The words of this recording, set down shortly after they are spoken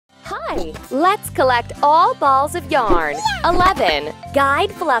Hi! Let's collect all balls of yarn. 11. Guide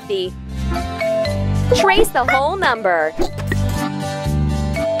Fluffy. Trace the whole number.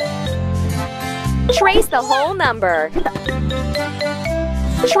 Trace the whole number.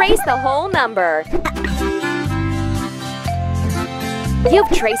 Trace the whole number. You've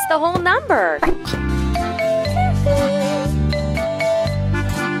traced the whole number.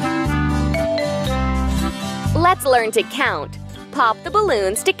 Let's learn to count. Pop the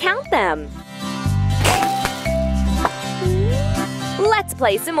balloons to count them. Let's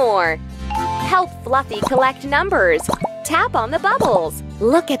play some more. Help Fluffy collect numbers. Tap on the bubbles.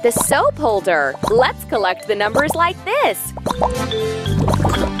 Look at the soap holder. Let's collect the numbers like this.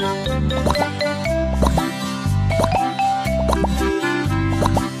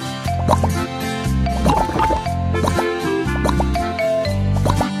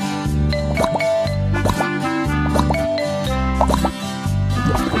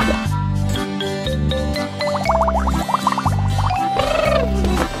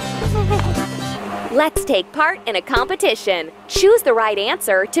 Let's take part in a competition. Choose the right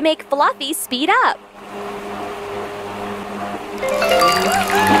answer to make Fluffy speed up.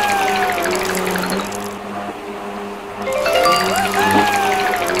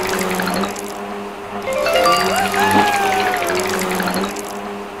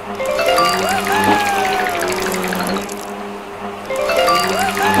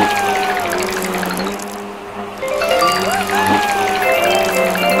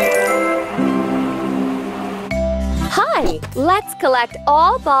 Let's collect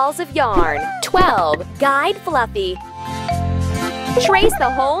all balls of yarn. 12. Guide Fluffy. Trace the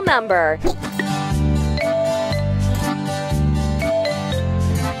whole number.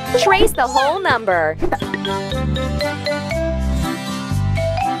 Trace the whole number.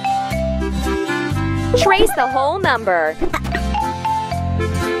 Trace the whole number.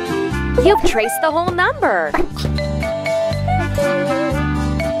 You've traced the whole number.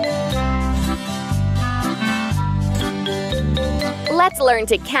 Let's learn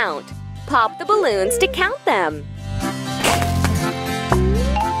to count. Pop the balloons to count them.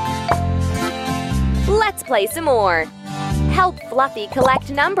 Let's play some more. Help Fluffy collect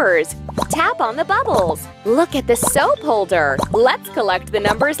numbers. Tap on the bubbles. Look at the soap holder. Let's collect the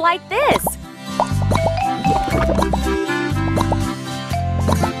numbers like this.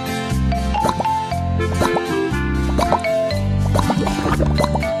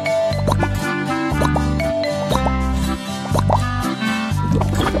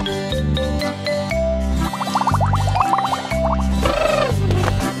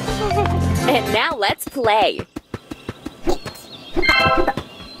 And now let's play.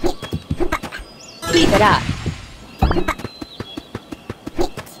 Keep it up.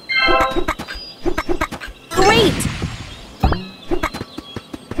 Great!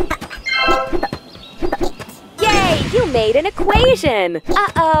 Yay! You made an equation!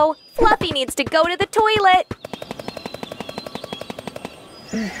 Uh-oh! Fluffy needs to go to the toilet!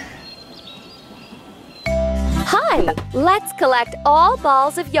 Hi! Let's collect all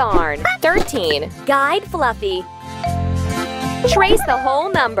balls of yarn. 13. Guide Fluffy. Trace the whole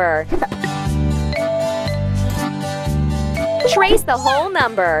number. Trace the whole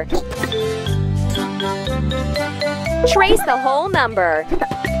number. Trace the whole number.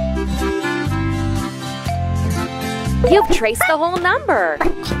 You've traced the whole number.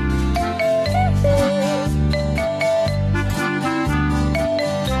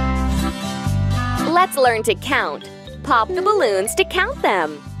 Let's learn to count. Pop the balloons to count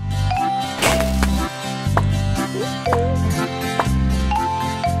them.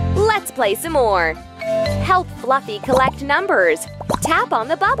 Let's play some more. Help Fluffy collect numbers. Tap on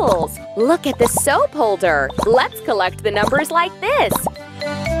the bubbles. Look at the soap holder. Let's collect the numbers like this.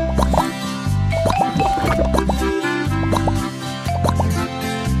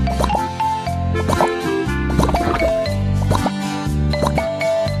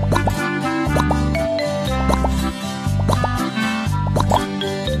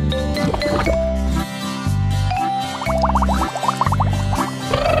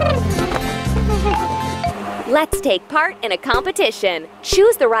 Let's take part in a competition.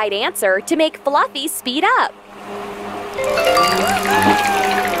 Choose the right answer to make Fluffy speed up.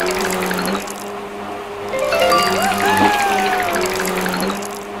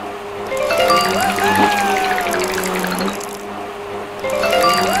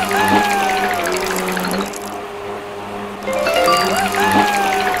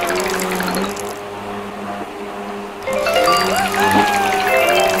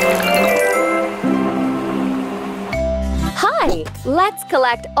 Let's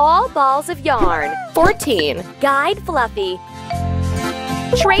collect all balls of yarn. 14. Guide Fluffy.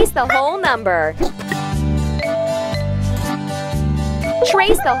 Trace the whole number.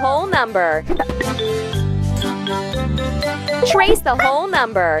 Trace the whole number. Trace the whole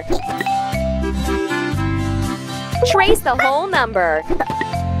number. Trace the whole number.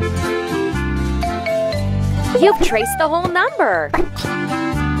 You've traced the whole number.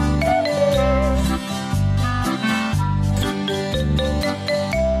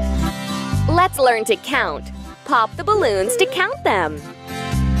 Let's learn to count. Pop the balloons to count them.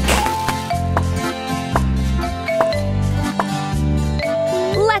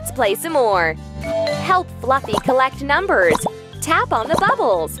 Let's play some more. Help Fluffy collect numbers. Tap on the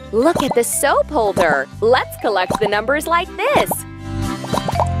bubbles. Look at the soap holder. Let's collect the numbers like this.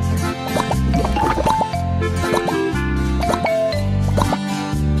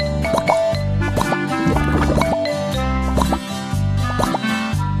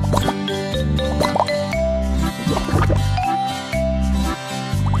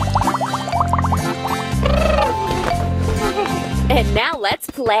 And now let's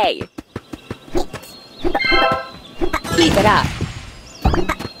play. Keep it up.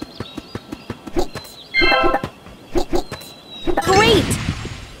 Great!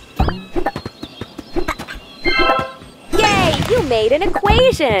 Yay! You made an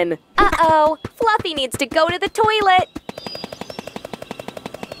equation! Uh-oh! Fluffy needs to go to the toilet!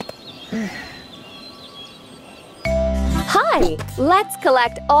 Hi! Let's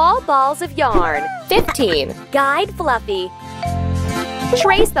collect all balls of yarn. 15. Guide Fluffy.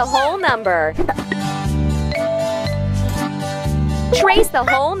 Trace the whole number. Trace the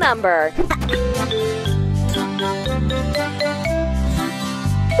whole number.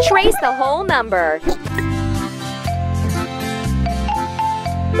 Trace the whole number.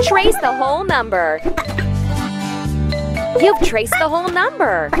 Trace the whole number. You've traced the whole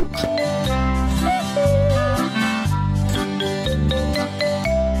number.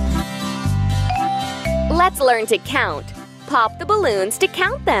 Let's learn to count. Pop the balloons to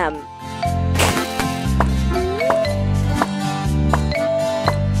count them.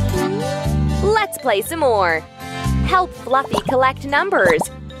 Let's play some more. Help Fluffy collect numbers.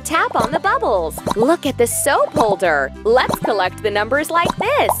 Tap on the bubbles. Look at the soap holder. Let's collect the numbers like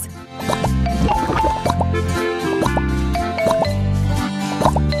this.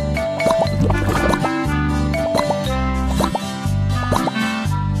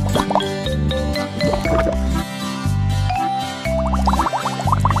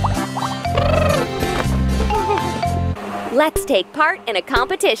 Let's take part in a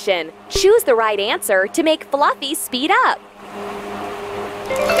competition. Choose the right answer to make Fluffy speed up.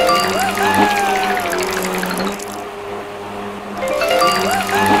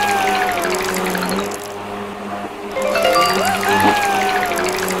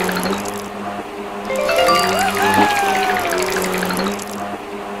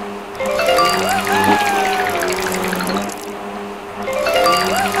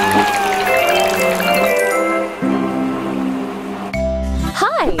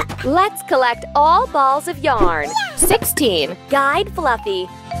 Let's collect all balls of yarn. 16. Guide Fluffy.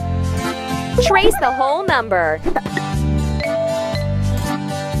 Trace the whole number.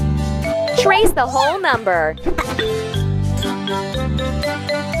 Trace the whole number.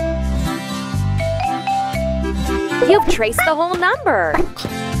 You've traced the whole number.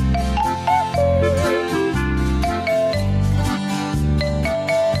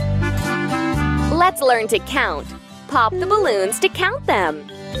 Let's learn to count. Pop the balloons to count them.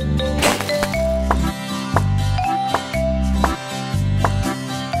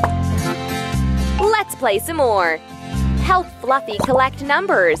 Let's play some more. Help Fluffy collect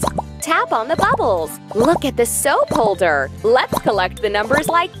numbers. Tap on the bubbles. Look at the soap holder. Let's collect the numbers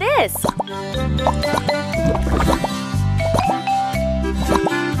like this.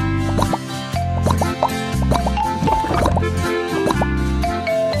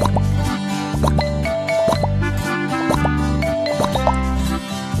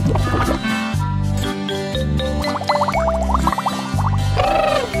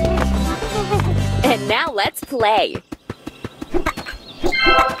 And now let's play.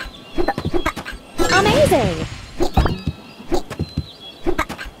 Amazing!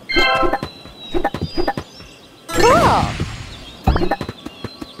 Cool!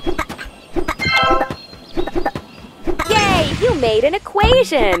 Yay! You made an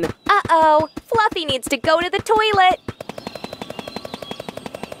equation! Uh-oh! Fluffy needs to go to the toilet!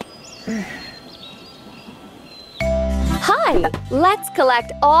 Hi! Let's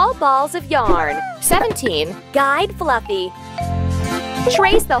collect all balls of yarn. 17. Guide Fluffy.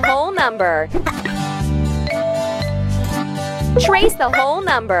 Trace the whole number. Trace the whole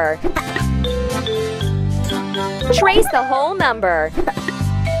number. Trace the whole number.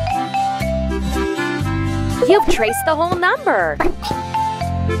 You've traced the whole number.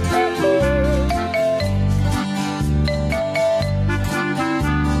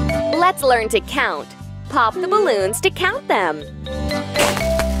 Let's learn to count. Pop the balloons to count them.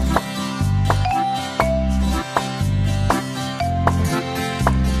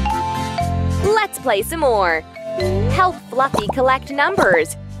 Let's play some more. Help Fluffy collect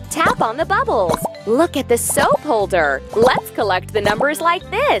numbers. Tap on the bubbles. Look at the soap holder. Let's collect the numbers like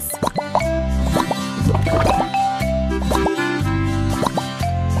this.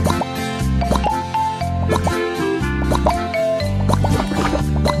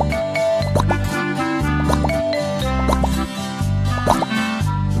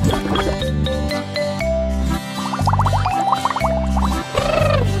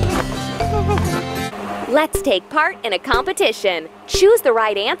 Let's take part in a competition. Choose the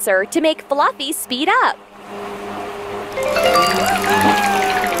right answer to make Fluffy speed up.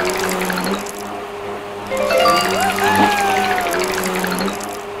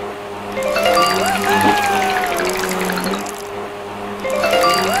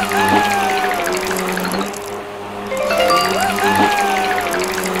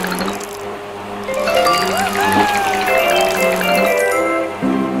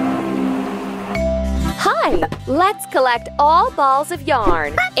 Let's collect all balls of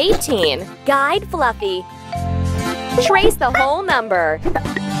yarn. 18. Guide Fluffy. Trace the whole number.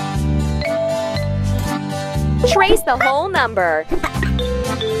 Trace the whole number.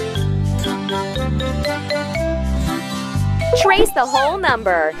 Trace the whole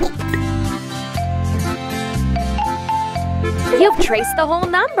number. You've traced the whole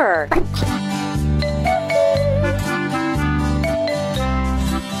number.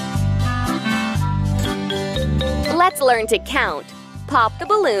 Let's learn to count. Pop the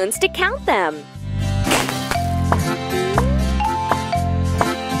balloons to count them.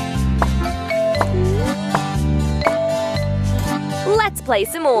 Let's play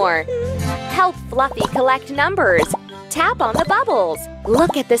some more. Help Fluffy collect numbers. Tap on the bubbles.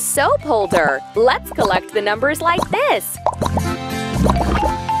 Look at the soap holder. Let's collect the numbers like this.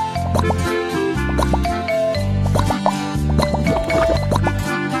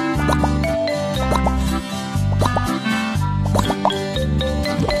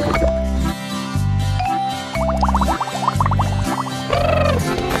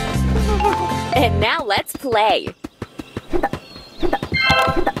 And now let's play.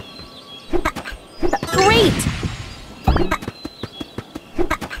 Great!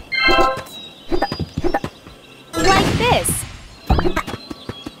 Like this.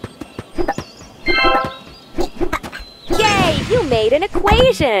 Yay! You made an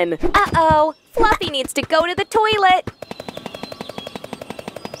equation! Uh-oh! Fluffy needs to go to the toilet!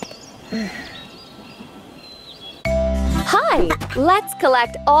 Hi! Let's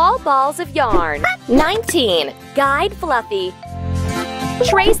collect all balls of yarn. 19. Guide Fluffy.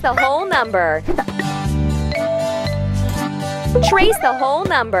 Trace the whole number. Trace the whole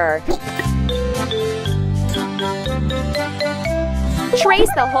number. Trace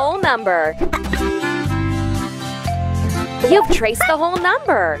the whole number. You've traced the whole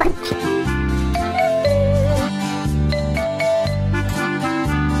number.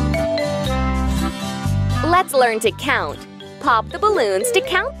 Let's learn to count. Pop the balloons to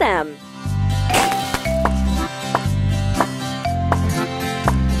count them.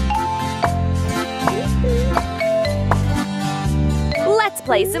 Let's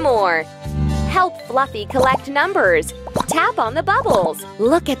play some more. Help Fluffy collect numbers. Tap on the bubbles.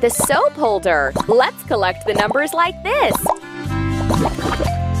 Look at the soap holder. Let's collect the numbers like this.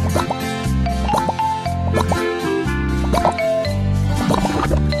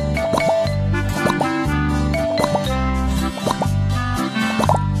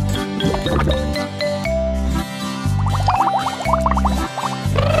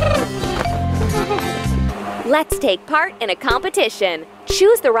 Let's take part in a competition.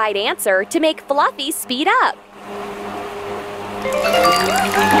 Choose the right answer to make Fluffy speed up.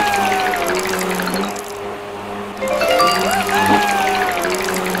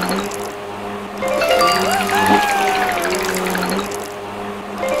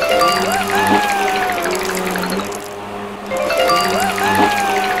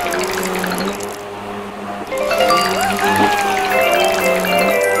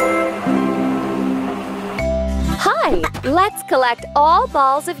 Let's collect all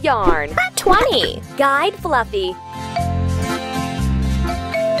balls of yarn. 20. Guide Fluffy.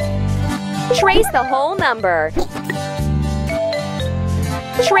 Trace the whole number.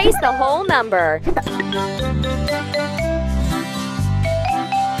 Trace the whole number.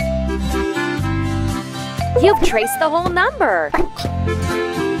 You've traced the whole number.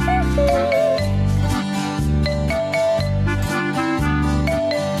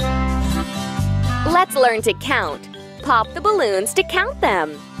 learn to count. Pop the balloons to count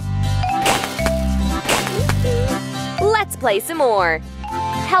them. Let's play some more.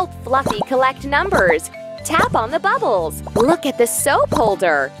 Help Fluffy collect numbers. Tap on the bubbles. Look at the soap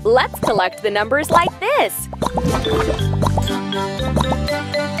holder. Let's collect the numbers like this.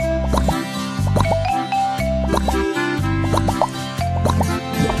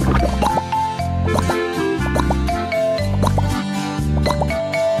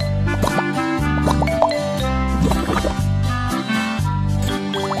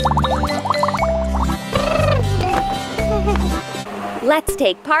 Let's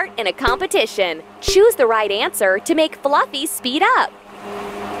take part in a competition. Choose the right answer to make Fluffy speed up.